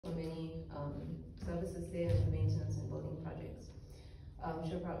services there and the maintenance and building projects.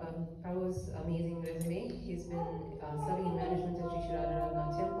 Prabhu's amazing resume. He's been serving in management at Sri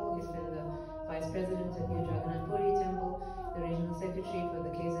Raghunath Temple. He's been the Vice President at New Jagannath Puri Temple, the Regional Secretary for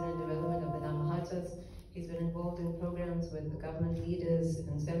the UKZN development of the Namahatas. He's been involved in programs with the government leaders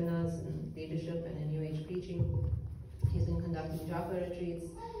and seminars and leadership and in New Age preaching. He's been conducting Japa retreats,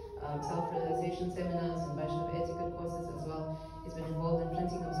 self-realization seminars and Vaishnava etiquette courses as well. He's been involved in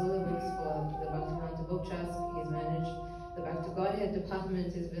printing of Zula books for the Bhakti Book Trust. He's managed the Back to Godhead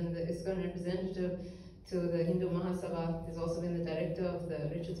department. He's been the ISKCON representative to the Hindu Mahasabha. He's also been the director of the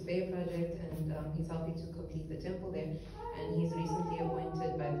Richards Bay project, and he's helping to complete the temple there. And he's recently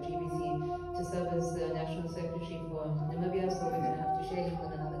appointed by the GBC to serve as the National Secretary for Namibia, so we're going to have to share him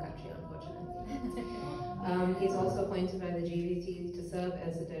with another country, unfortunately. He's also appointed by the GBT to serve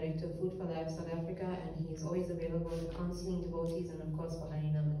as the Director of Food for Life South Africa, and he's always available for counseling devotees and of course for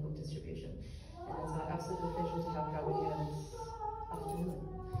Harinam and book distribution. And it's our absolute pleasure to have Prabhu here this afternoon.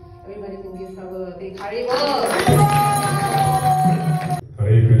 Everybody can give Prabhu a big Haribol!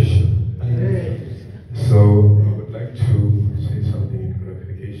 Hare Krishna. So I would like to say something in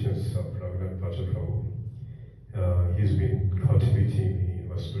clarifications of Raghunath Bhatta Prabhu. He's been cultivating me in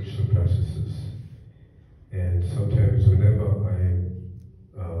my spiritual practices. And sometimes whenever I'm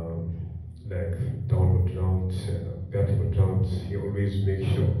like downward downs and backward downs, he always makes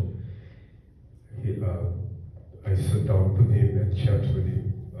sure I sit down with him and chat with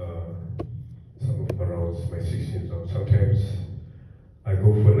him some of around my 16th round. Sometimes I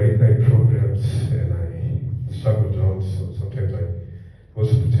go for late night programs and I struggle down, so sometimes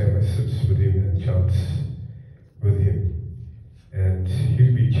most of the time I sit with him and chant with him. And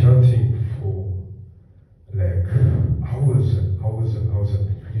he'll be chanting for like hours and hours and hours and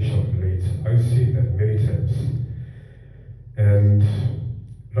finish up late. I've seen that many times. And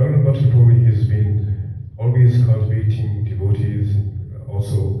Raghunath Bhatta Prabhu has been always cultivating devotees,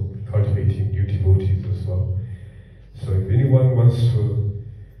 also cultivating new devotees as well. So if anyone wants to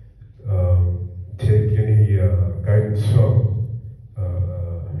take any guidance from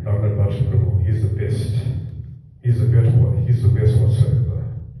Raghunath Bhatta Prabhu, he's the best. He's the best one. He's the best whatsoever.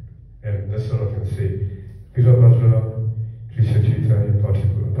 And that's all I can say. Virabhadra, Krishna Chaitanya,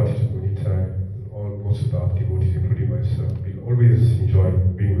 Patitabunita, all most of the devotees, including myself, we always enjoy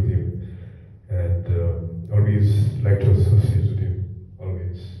being with him and always like to associate with him.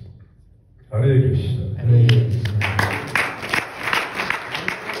 Always. Hare Krishna. Hare Krishna.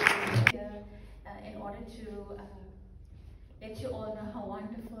 In order to let you all know how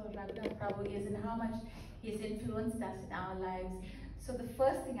wonderful Raghunath Prabhu is and how much he's influenced us in our lives. So the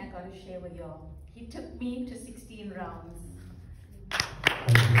first thing I got to share with you all, he took me to 16 rounds.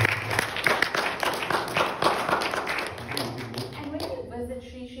 And when you visit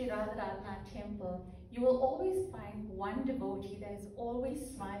Sri Raghunath Temple, you will always find one devotee that is always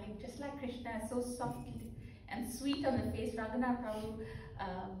smiling, just like Krishna, so soft and sweet on the face. Raghunath Prabhu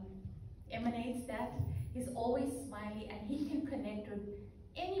emanates that. He's always smiley and he can connect with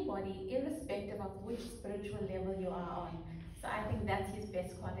anybody irrespective of which spiritual level you are on. So I think that's his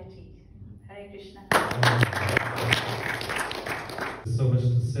best quality. Hare Krishna. There's so much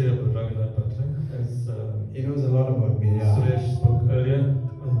to say about Raghunath Bhatta. As he knows a lot about me, yeah. Suresh spoke earlier,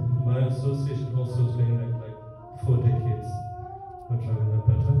 my association also is going back like 4 decades with Raghunath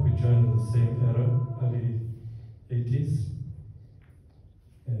Bhatta. We joined in the same era, early 80s.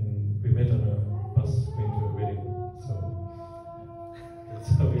 And we met on a bus going to a wedding. So that's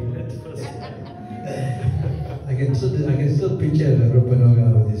how we met first. I can still picture Rupanoga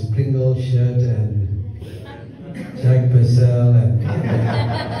with his Pringle shirt and Jack Purcell and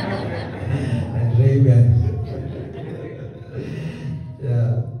Ray-Ban.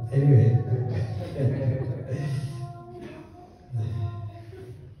 Yeah, anyway.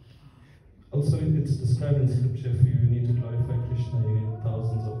 Also, it's described in scripture, if you need to glorify Krishna, you need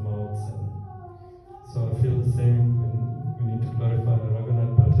thousands of mouths. And so I feel the same when we need to glorify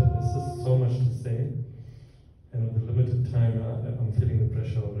Raghunath Bhatta. There's just so much to say. And with the limited time, I'm feeling the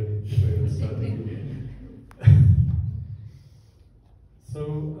pressure already before even starting. So,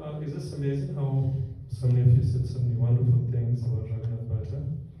 is this amazing how so many of you said so many wonderful things about Raghunath Bhatta?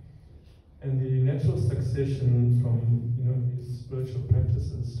 And the natural succession from his spiritual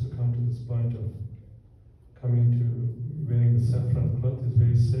practices to come to this point of coming to wearing the saffron cloth is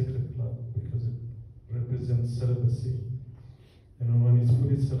very sacred cloth because it represents celibacy. And when one is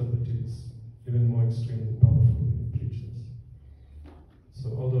fully celibate, it's even more extremely powerful when he preaches. So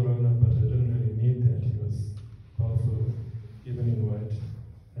although Raghunath Bhatta didn't really need that, he was powerful even in white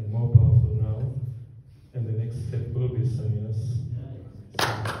and more powerful now. And the next step will be sannyas.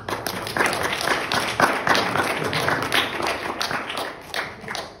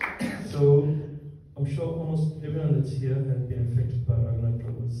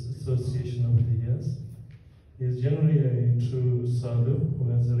 sadhu who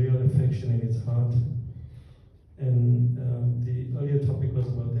has a real affection in his heart. And the earlier topic was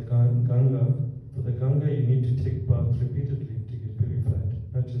about the Ganga. For the Ganga, you need to take bath repeatedly to get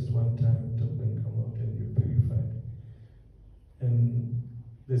purified, not just one time, tap and come out and you're purified. And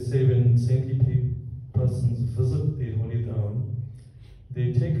they say when saintly persons visit the holy Dham,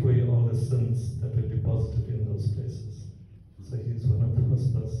 they take away all the sins that were deposited in those places. So he's one of those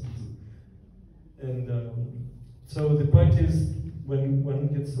persons. And so the point is, when one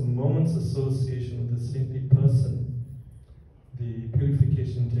gets a moment's association with a saintly person, the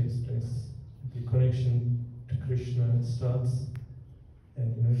purification takes place. The connection to Krishna starts,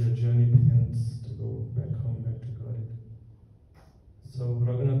 and your journey begins to go back home, back to God. So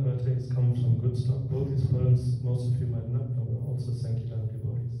Raghunath Bhatta has come from good stock. Both his parents, most of you might not know, were also Sankirtan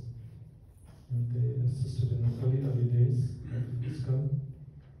devotees. And they assisted in the early days of ISKCON.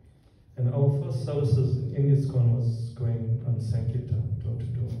 And our first services in ISKCON was going on Sankirtan, door to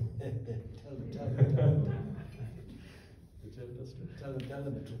door. Tell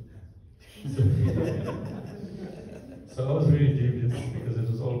them. So I was really dubious because it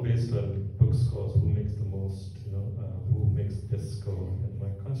was all based on book scores, who makes the most, who makes the best score. And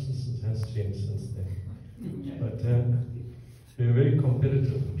my consciousness has changed since then. But we were very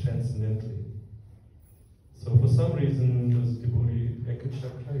competitive transcendentally. So for some reason, there was devotee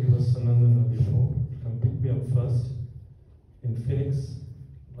Ekachakra, he was Sanandana before, come pick me up first in Phoenix,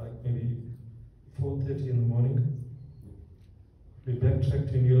 like maybe 4:30 in the morning. We backtracked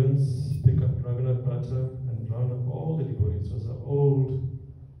to Newlands, pick up Raghunath Bhatta, and round up all the devotees. It was an old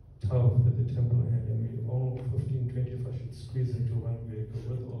tower that the temple had, and we all 15, 20 of us should squeeze into one vehicle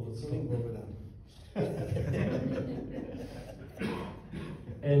with all the stuff.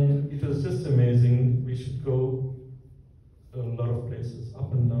 And it was just amazing. We should go a lot of places,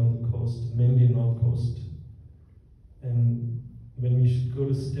 up and down the coast, mainly North Coast. And when we should go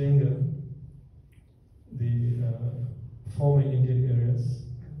to Stanger, the former Indian areas.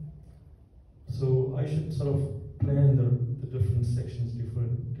 So I should sort of plan the different sections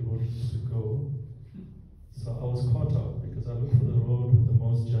different devotees to go. So I was caught out because I looked for the road with the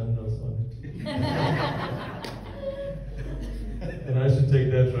most jandas on it. And I should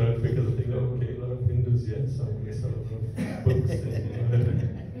take that road because I think, okay, a lot of Hindus here, so I'm going to sort of books.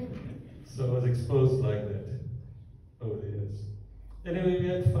 So I was exposed like that over the years. Anyway, we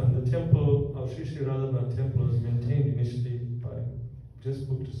had fun. The temple, our Sri Sri Radhanath temple, was maintained initially by just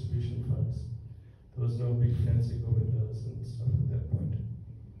book distribution funds. There was no big fancy govindas and stuff at that point.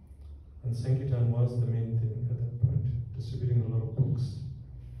 And Sankirtan was the main thing at that point, distributing a lot of books.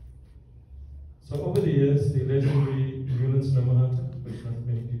 So over the years, the legendary Newlands Namahata, which not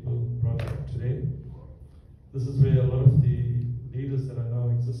many people brought up today, this is where a lot of the leaders that are now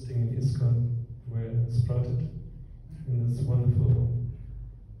existing in ISKCON were sprouted. In this wonderful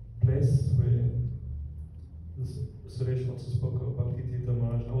place where Suresh also spoke of Bhakti Tirtha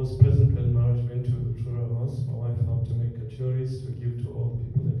Maharaj. I was present when Maharaj went to the Trura house. My wife helped to make kachoris to give to all the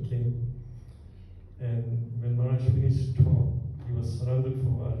people that came. And when Maharaj finished talk, he was surrounded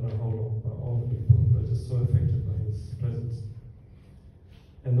for I don't know how long by all the people. They were just so affected by his presence.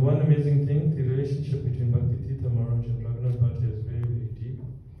 And the one amazing thing, the relationship between Bhakti Tirtha Maharaj and Raghunath Bhatta is very, very deep.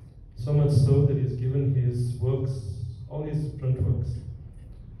 So much so that he's given his works, all his print works,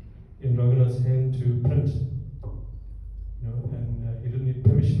 in Raghunath's hand to print. And he didn't need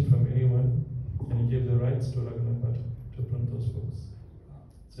permission from anyone, and he gave the rights to Raghunath Bhatta to print those books.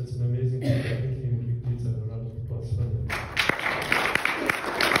 So it's an amazing thing. I think he needs a round of applause for that.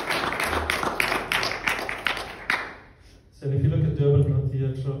 So if you look at Durban Rath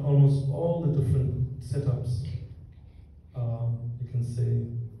Yatra, almost all the different setups, you can say,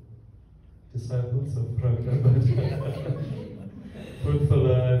 disciples of Raghunath Bhatta. Food for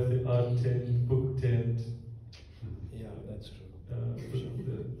Life, the art tent, book tent. Yeah, that's true. The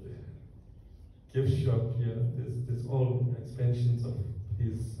gift shop here. There's all expansions of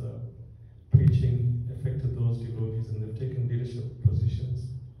his preaching affected those devotees, and they've taken leadership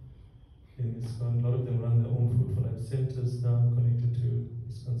positions in ISKCON. A lot of them run their own Food for Life centers now, connected to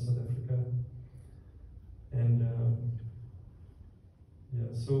ISKCON South Africa. And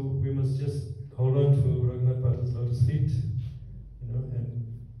so we must just hold on to Raghunath Bhatta's lotus feet, and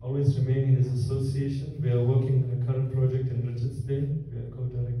always remain in his association. We are working on a current project in Richards Bay. We are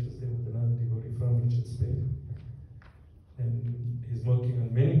co-directors there with another devotee from Richards Bay. And he's working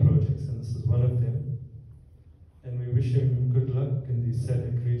on many projects, and this is one of them. And we wish him good luck in the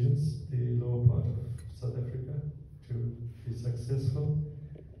SADC regions, the lower part of South Africa, to be successful,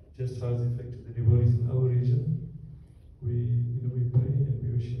 just how it's affected the devotees in our region. We pray and we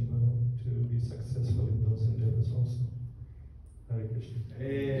wish him to be successful in those endeavors also. Hare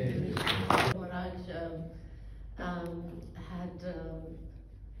Krishna. Maharaj had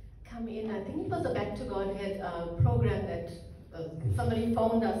come in, I think it was a Back to Godhead program that somebody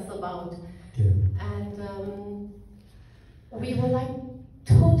phoned us about. Yeah. And we were like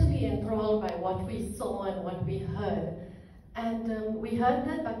totally enthralled by what we saw and what we heard. And we heard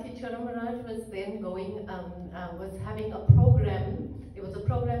that Bhakti Charan Maharaj was then going, was having a program. It was a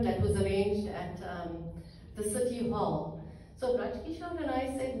program that was arranged at the City Hall. So Raj Kishore and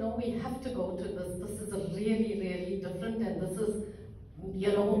I said, no, we have to go to this. This is a really, really different, and this is, you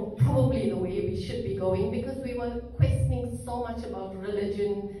know, probably the way we should be going, because we were questioning so much about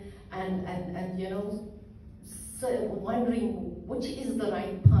religion and you know, so wondering which is the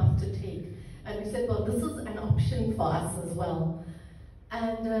right path to take. And we said, well, this is an option for us as well.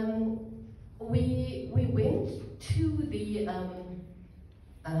 And we went to the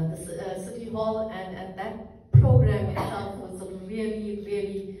City Hall, and that program itself was really,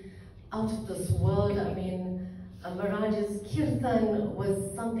 really out of this world. I mean, Maharaj's kirtan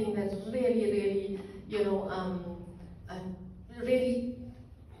was something that really, really, you know, really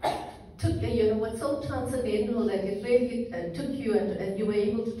took, you know, was so transcendental that it really took you, and you were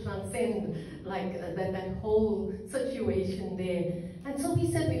able to transcend like that whole situation there. And so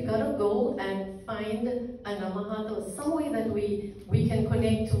we said, we've got to go and find a Namahatha or some way that we can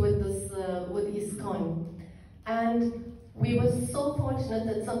connect with this with ISKCON. And we were so fortunate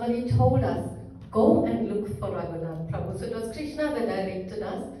that somebody told us, go and look for Raghunath Prabhu. So it was Krishna that directed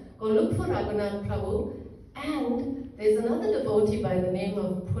us, go look for Raghunath Prabhu. And there's another devotee by the name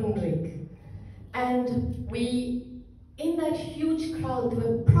of Pundrik. And we, in that huge crowd, there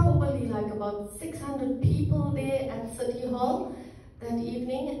were probably like about 600 people there at City Hall that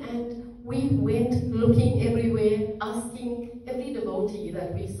evening, and we went looking everywhere, asking every devotee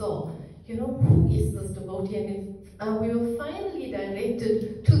that we saw, you know, who is this devotee? And we were finally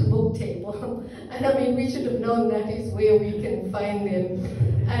directed to the book table. And I mean, we should have known that is where we can find them.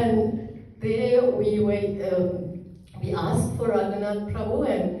 And there we were, we asked for Raghunath Prabhu,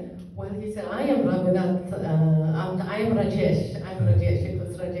 and well, he said, I am Raghunath, I am Rajesh. I'm Rajesh. It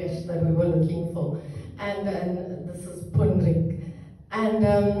was Rajesh that we were looking for. And this is Pundrik. And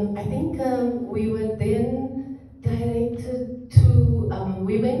I think we were then directed to,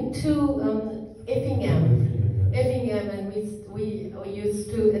 we went to Effingham, and we used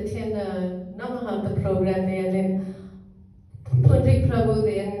to attend a Namahatha program there, and then Pundrik Prabhu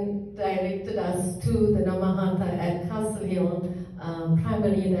then directed us to the Namahatha at Castle Hill,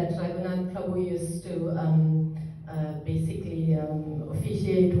 primarily that Raghunath Prabhu used to basically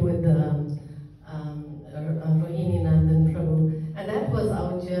officiate with Rohini Nandan Prabhu. And that was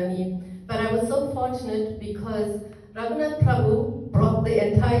our journey. But I was so fortunate because Raghunath Prabhu brought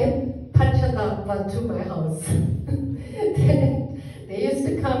the entire Panchatattva to my house. They used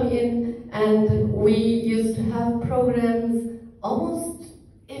to come in, and we used to have programs almost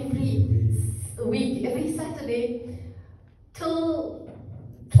every week, every Saturday, till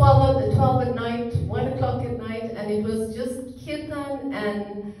 12 at night, 1 o'clock at night, and it was just kirtan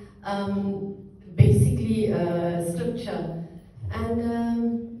and basically scripture. And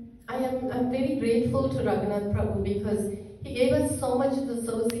I'm very grateful to Raghunath Prabhu because he gave us so much of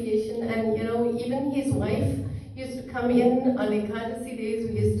association, and you know, even his wife used to come in on Ekadasi days.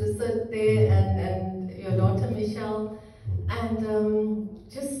 We used to sit there, and your daughter Michelle, and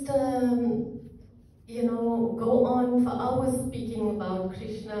just you know, go on for hours speaking about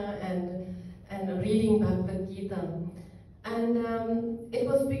Krishna and reading Bhagavad Gita. And it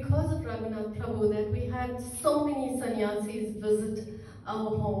was because of Raghunath Prabhu that we had so many sannyasis visit our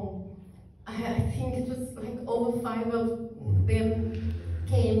home. I think it was like over 5 of them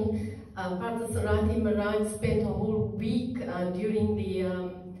came. Parthasarathi Maharaj spent a whole week during the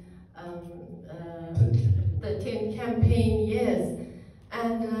 10 campaign years.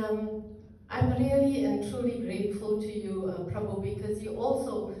 And I'm really and truly grateful to you, Prabhu, because you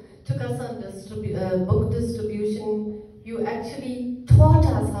also took us on book distribution. You actually taught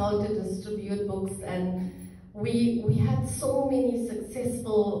us how to distribute books, and we had so many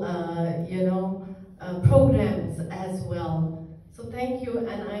successful, you know, programs as well. So thank you,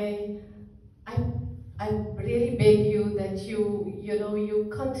 and I really beg you that you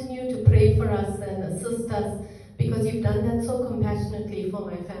continue to pray for us and assist us, because you've done that so compassionately for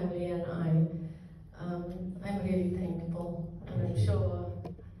my family and I'm really thankful, and I'm sure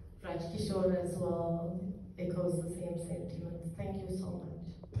Raj Kishore as well echoes the same sentiments. Thank you so much.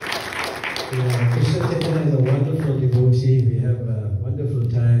 Yeah, Krishna Chaitanya is a wonderful devotee. We have wonderful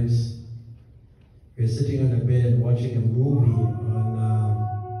times. We're sitting on a bed and watching a movie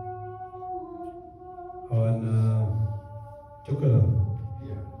on Chukaram.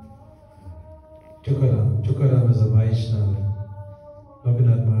 Tukaram is a Vaishnava.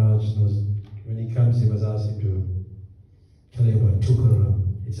 Raghunath Maharaj knows, when he comes, he must ask him to tell you about Tukaram.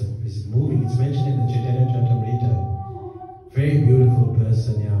 It's moving, it's mentioned in the Chaitanya Charitamrita. Very beautiful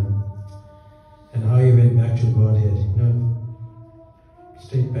person, yeah. And how he went back to Godhead,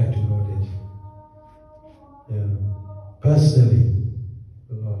 straight back to Godhead. Yeah. Personally,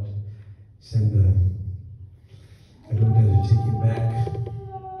 the Lord sent I don't have to take him back.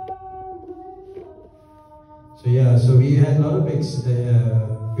 So yeah, so we had a lot of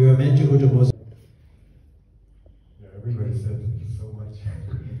we were meant to go to Moses. Yeah, everybody said so much.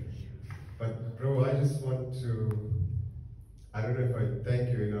 But bro, I just want to, I don't know if I thank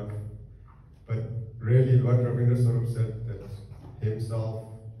you enough, but really what Ravindra Swarup said, that himself,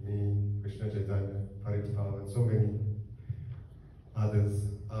 me, Krishna Chaitanya, Paritpal, and so many others,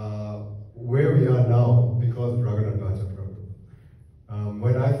 where we are now because of Raghunath Bhatta Prabhu.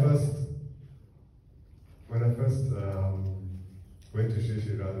 When I first went to Shri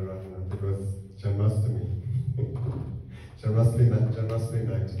Shri Radha Raghunath, it was Janmashtami, Janmashtami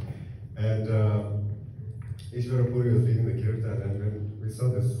night, and Ishwara Puri was leading the kirtan, and when we saw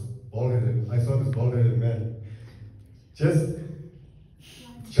this I saw this bald-headed man just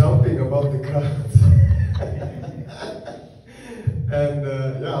jumping above the crowds. And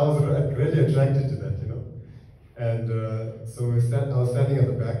yeah, I was really attracted to that, And so I was standing at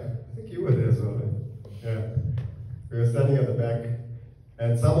the back. I think you were there as well, right? Yeah. We were standing at the back,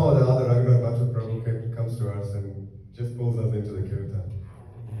 and somehow the other Raghunath Bhatta Prabhu comes to us and just pulls us into the kirtan.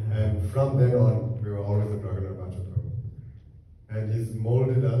 And from then on, we were always at Raghunath Bhatta Prabhu. And he's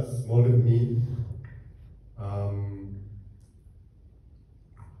molded us, molded me,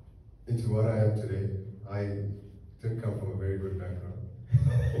 into what I am today. I didn't come from a very good background.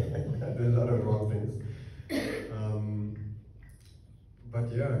 I did a lot of wrong things. But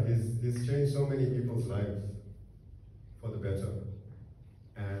yeah, he's changed so many people's lives for the better.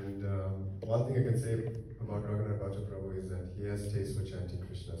 And one thing I can say about Raghunath Bhatta Prabhu is that he has taste for chanting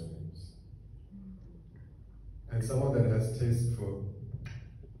Krishna's names. And someone that has taste for,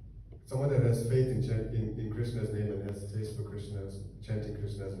 someone that has faith in Krishna's name and has taste for chanting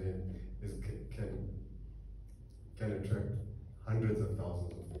Krishna's name can attract hundreds of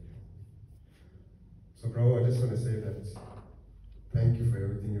thousands of people. So Prabhu, I just want to say that thank you for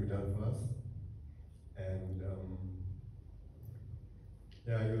everything you've done for us. And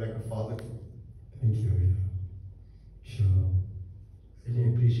yeah, you're like a father to me. Thank you, Vira. Sure. Really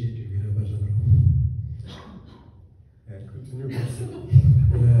appreciate you, Vira Bhajan. Yeah, continue. Yeah,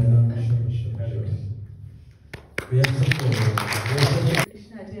 no, sure. We have some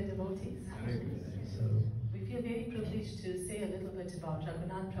Krishna, dear devotees. We feel very privileged to say a little bit about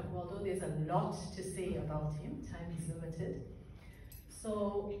Raghunath Prabhu, although there's a lot to say about him, time is limited.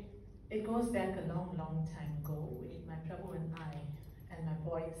 So it goes back a long, long time ago when my Prabhu and I and my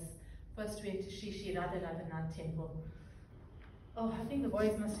boys first went to Shri Shri Radha Raghunath temple. Oh, I think the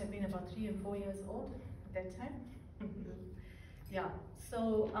boys must have been about 3 and 4 years old at that time. Yeah,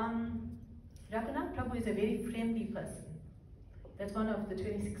 so Raghunath Prabhu is a very friendly person. That's one of the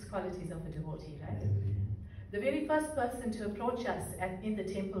 26 qualities of a devotee, right? The very first person to approach us in the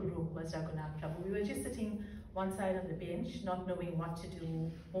temple room was Raghunath Prabhu. We were just sitting one side of the bench, not knowing what to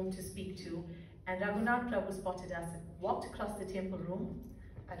do, whom to speak to, and Raghunath Prabhu spotted us and walked across the temple room.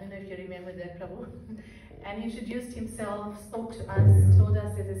 I don't know if you remember that, Prabhu. And introduced himself, spoke to us, told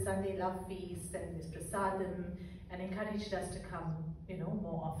us there's a Sunday love feast and there's prasadam, and encouraged us to come,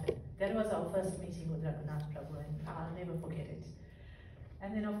 more often. That was our first meeting with Raghunath Prabhu, and I'll never forget it.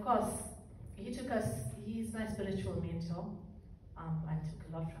 And then, of course, he's my spiritual mentor. I took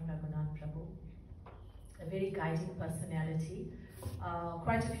a lot from Raghunath Prabhu. A very guiding personality.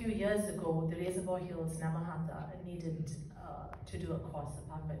 Quite a few years ago, the Reservoir Hills Namahatha needed to do a course, a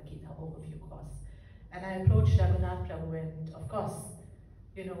Bhagavad Gita overview course. And I approached Raghunath Prabhu, and of course,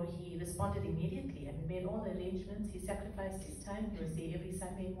 he responded immediately, and we made all the arrangements. He sacrificed his time. He was there every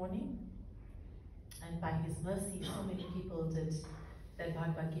Sunday morning. And by his mercy, so many people did that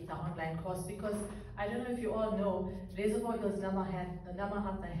Bhagavad Gita online course, because I don't know if you all know, Reservoir Hills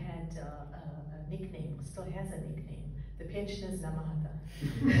Namahatha had a nickname, still has a nickname. The pensioners Namahatha.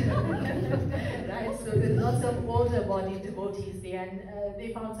 Right, so there's lots of older body devotees there, and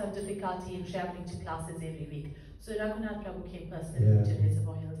they found some difficulty in traveling to classes every week. So Raghunath Prabhu came personally to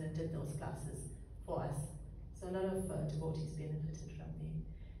Reservoir Hills and did those classes for us. So a lot of devotees benefited from there.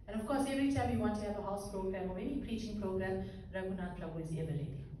 And of course, every time we want to have a house program or any preaching program, Raghunath Prabhu is ever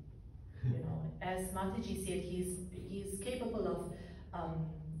ready. As Mataji said, he's capable of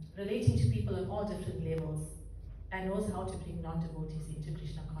relating to people on all different levels and knows how to bring non-devotees into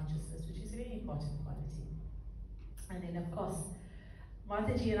Krishna consciousness, which is very important. bottom quality. And then of course,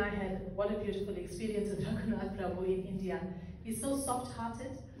 Mataji and I had what a beautiful experience with Raghunath Prabhu in India. He's so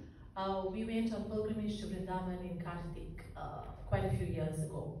soft-hearted. We went on pilgrimage to Vrindavan in Kartik quite a few years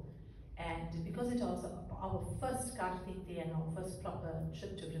ago. And because it was our first Kartik day and our first proper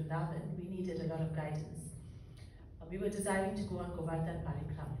trip to Vrindavan, we needed a lot of guidance. We were desiring to go on Govardhan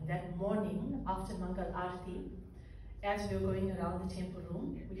Parikram. That morning, after Mangal Aarti, as we were going around the temple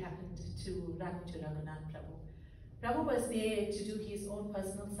room, we happened to run into Raghunath Prabhu. Prabhu was there to do his own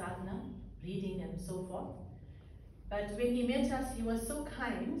personal sadhana, reading and so forth. But when he met us, he was so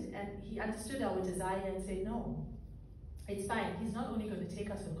kind and he understood our desire and said, no, it's fine. He's not only going to take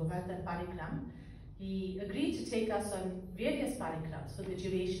us on Govardhan Parikram, he agreed to take us on various parikrams for the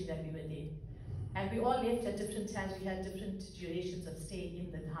duration that we were there. And we all left at different times. We had different durations of stay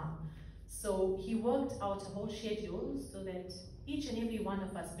in the dham. So he worked out a whole schedule so that each and every one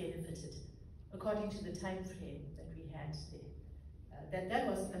of us benefited according to the time frame that we had there. That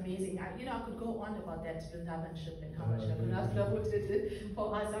was amazing. I could go on about that Vrindavan trip and how much Raghunath Prabhu did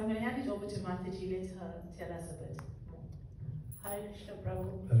for us. I'm going to hand it over to Mataji. Let her tell us a bit more. Hare Krishna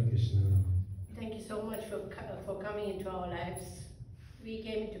Prabhu. Hare Krishna. Thank you so much for coming into our lives. We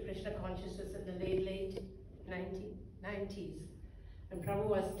came into Krishna consciousness in the late 90s. And Prabhu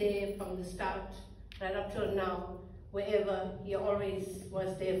was there from the start, right up till now. Wherever, he always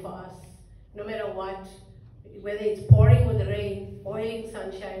was there for us. No matter what, whether it's pouring with the rain, boiling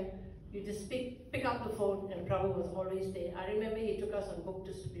sunshine, you just pick up the phone and Prabhu was always there. I remember he took us on book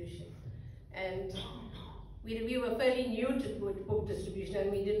distribution. And we were fairly new to book distribution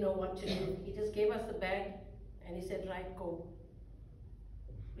and we didn't know what to do. He just gave us the bag and he said, right, go.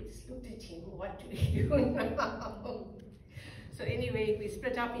 We just looked at him, what do we do now? So anyway, we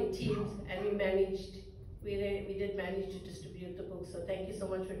split up in teams and we did manage to distribute the book. So thank you so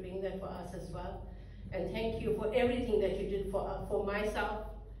much for doing that for us as well. And thank you for everything that you did for myself,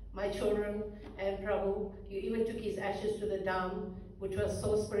 my children, and Prabhu. You even took his ashes to the dham, which was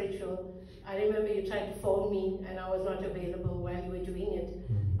so spiritual. I remember you tried to phone me and I was not available while you were doing it.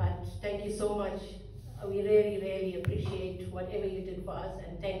 But thank you so much. We really, really appreciate whatever you did for us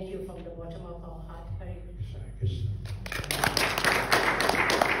and thank you from the bottom of our heart. Hare Krishna.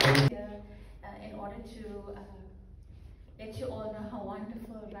 In order to let you all know how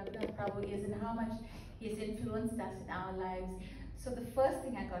wonderful Raghunath Prabhu is and how much he's influenced us in our lives. So the first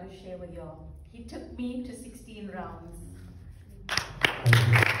thing I got to share with you all, he took me to 16 rounds.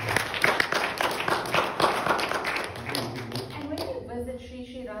 And when you visit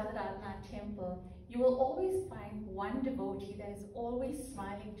Sri Raghunath temple, you will always find one devotee that is always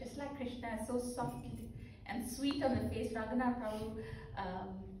smiling, just like Krishna, so soft and sweet on the face. Raghunath Prabhu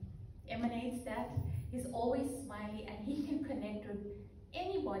emanates that. He's always smiley and he can connect with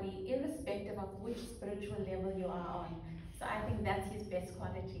anybody irrespective of which spiritual level you are on. So I think that's his best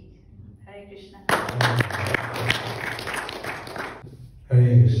quality. Hare Krishna.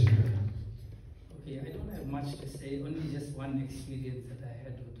 Hare Krishna. Okay, I don't have much to say, only just one experience that I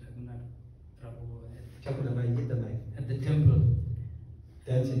had with Raghunath Prabhu at the temple.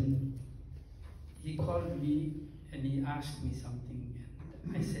 That's it. He called me and he asked me something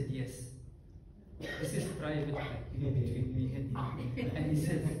and I said yes. This is private, like, between me and him. And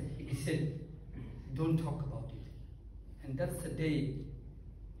he said, don't talk about it. And that's the day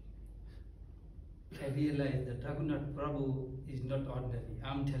I realized that Raghunath Prabhu is not ordinary.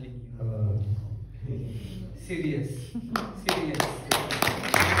 I'm telling you. Serious.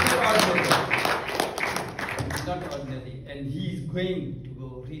 Not ordinary. And he is going to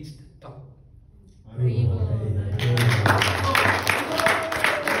go reach the top.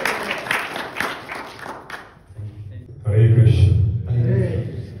 Hare Krishna.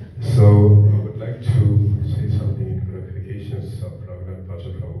 So I would like to say something in clarifications of Raghunath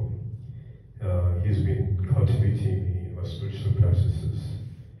Prabhu. He's been cultivating me in my spiritual practices.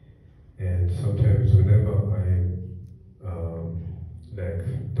 And sometimes whenever I'm like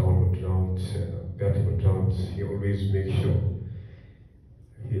downward rounds and backward rounds, he always makes sure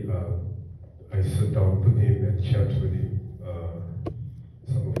I sit down with him and chat with him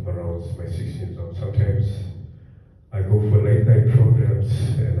some of the rounds, my 16th round. Sometimes I go for late night programs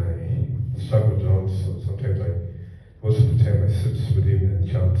and I struggle down, so sometimes most of the time I sit with him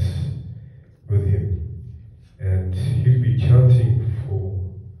and chant with him. And he'll be chanting for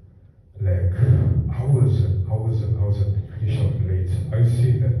like hours and hours and hours and finish up late. I've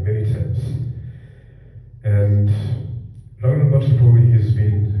seen that many times. And Raghunath Prabhu has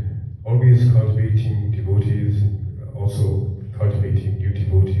been always cultivating devotees and also cultivating new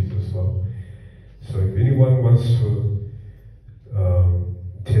devotees as well. So if anyone wants to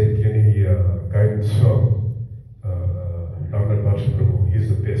take any I saw Raghunath Bhatta, he's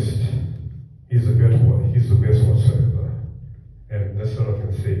the best. He's the better one. He's the best whatsoever. And that's all I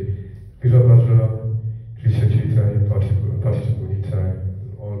can say. Virabhadra, Krishna Chaitanya, Patita Gunita,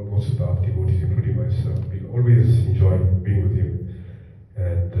 all most of the devotees, including myself, we always enjoy being with him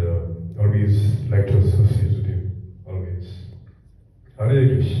and always like to associate with him. Always. Hare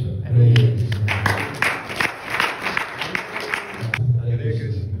Krishna. Hare Krishna. Hare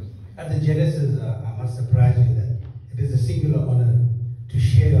Krishna. At the Genesis, I must surprise you that it is a singular honor to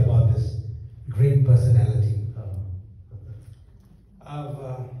share about this great personality.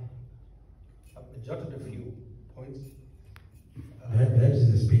 I've jotted a few points. Perhaps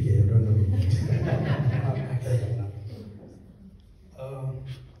is the speaker, I don't know.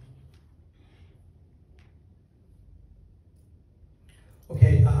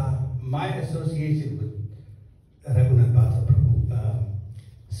 Okay, my association with Raghunath Bhatta Prabhu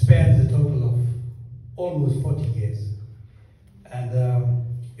spans a total of almost 40 years. And,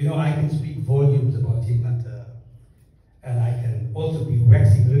 you know, I can speak volumes about him, and I can also be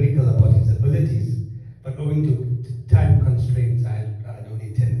waxing lyrical about his abilities, but owing to time constraints, I don't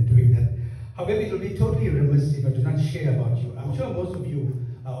intend doing that. However, it will be totally remiss if I do not share about you. I'm sure most of you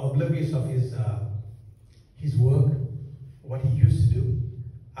are oblivious of his work, what he used to do.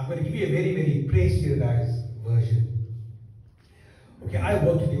 I'm going to give you a very, very pre-serialized version. Okay, I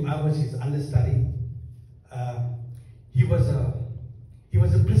worked with him. I was his understudy. He was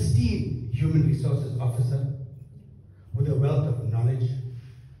a pristine human resources officer with a wealth of knowledge.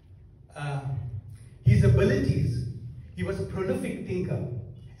 His abilities, he was a prolific thinker,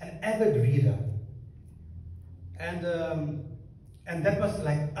 an avid reader, and that was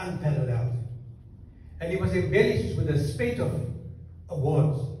like unparalleled. And he was embellished with a spate of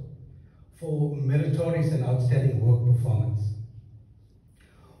awards for meritorious and outstanding work performance.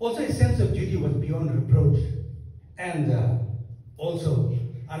 Also, his sense of duty was beyond reproach and also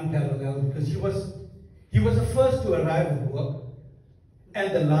unparalleled, because he was the first to arrive at work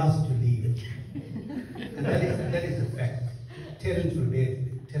and the last to leave. And that is a fact. Terence will bear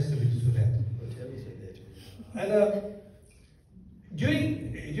testimony to that. And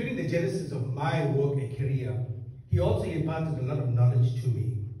during the genesis of my work and career, he also imparted a lot of knowledge to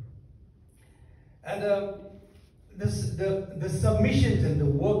me. And the submissions and the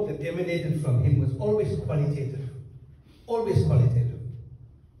work that emanated from him was always qualitative. Always qualitative.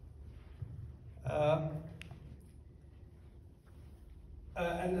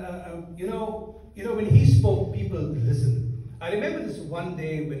 You know, when he spoke, people listened. I remember this one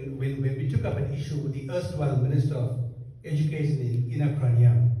day when we took up an issue with the erstwhile Minister of Education in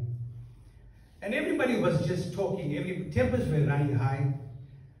Inakrania. And everybody was just talking, tempers were running high.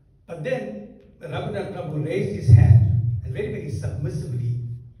 But then Raghunath Prabhu raised his hand and very, very submissively,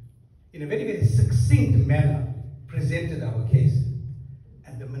 in a very, very succinct manner, presented our case.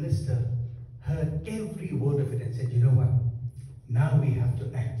 And the minister heard every word of it and said, you know what, now we have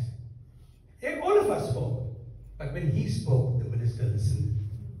to act. And all of us spoke, but when he spoke, the minister listened.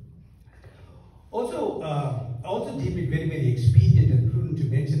 Also, I also deem it very, very expedient and prudent to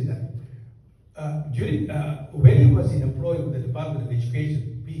mention that when he was in employ with the Department of Education,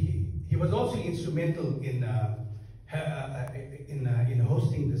 he was also instrumental in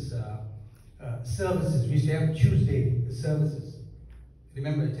hosting this services. We used to have Tuesday services.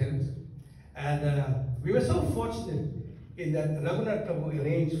 Remember, Terence? And we were so fortunate in that Raghunath Prabhu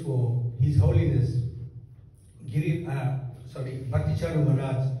arranged for His Holiness Bhakticharu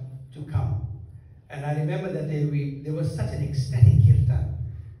Maharaj to come. And I remember that there was such an ecstatic kirtan.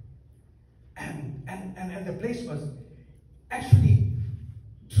 And the place was actually,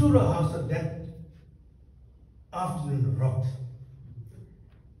 through the house of that afternoon, rocked.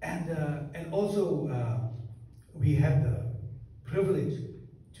 And also we had the privilege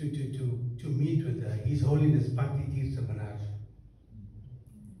to meet with His Holiness Bhakti Tirtha Maharaj.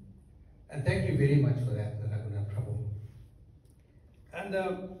 And thank you very much for that, Raghunath Prabhu. And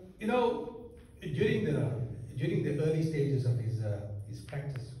you know, during the early stages of his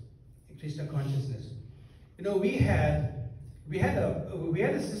practice in Krishna consciousness, you know, we had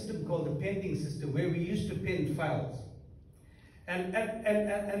a system called the pending system where we used to pen files, and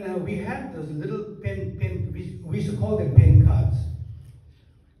we had those little we used to call them pen cards.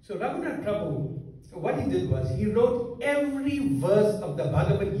 So Raghunath Prabhu, what he did was he wrote every verse of the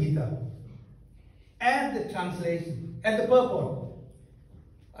Bhagavad Gita and the translation and the purport.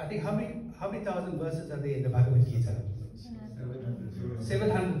 I think how many thousand verses are there in the Bhagavad Gita?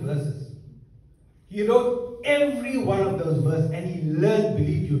 700 verses. He wrote every one of those verses, and he learned,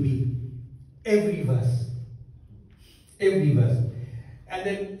 believe you me, every verse. Every verse. And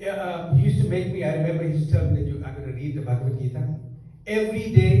then he used to make me, I remember he used to tell me that I'm going to read the Bhagavad Gita.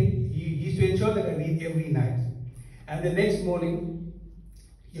 Every day, he used to ensure that I read every night. And the next morning,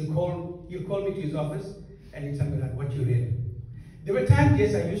 he'll call me to his office and he'd tell me like, what you read. There were times,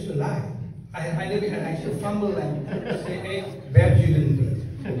 yes, I used to lie. I used to fumble and say, hey, perhaps you didn't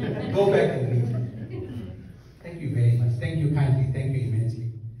read. Go back and read. Thank you very much. Thank you kindly. Thank you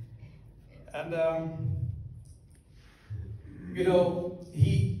immensely. And, you know,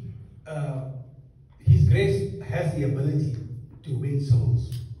 His grace has the ability to win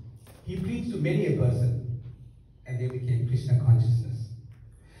souls. He preached to many a person and they became Krishna consciousness.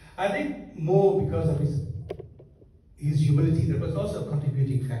 I think more because of his humility. There was also a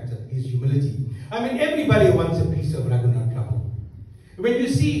contributing factor, his humility. I mean, everybody wants a piece of Raghunath Prabhu. When you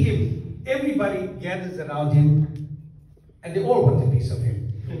see him, everybody gathers around him and they all want a piece of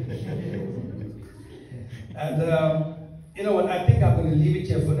him. And you know what, I think I'm going to leave it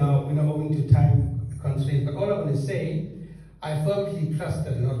here for now, owing to time constraints. But all I'm going to say, I firmly trust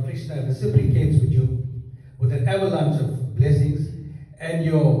that Lord Krishna reciprocates with you with an avalanche of blessings, and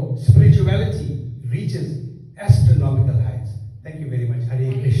your spirituality reaches astronomical heights. Thank you very much.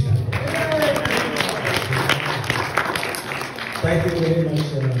 Hare Krishna. Thank you very much.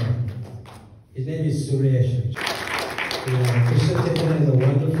 His name is Suresh. Krishna Chaitanya is a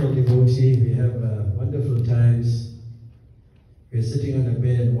wonderful devotee. We have wonderful times. We're sitting on a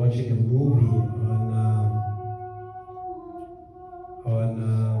bed and watching a movie on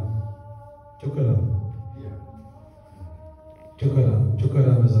Tukaram.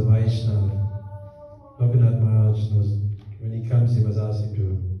 Tukaram is a Vaishnava. Raghunath Maharaj knows, when he comes, he was asking to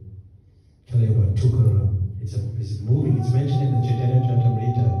tell you about Tukaram. It's a movie, it's mentioned in the Chaitanya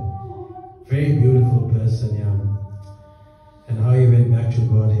Charitamrita. Very beautiful person, yeah. And how he went back to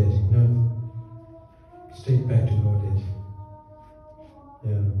Godhead, straight back to Godhead.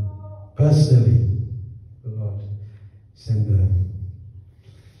 Yeah. Personally, the Lord sent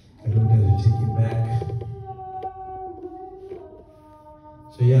I don't dare to take him back.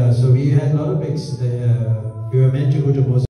 So yeah, so we had a lot of we were meant to go to Mozambique.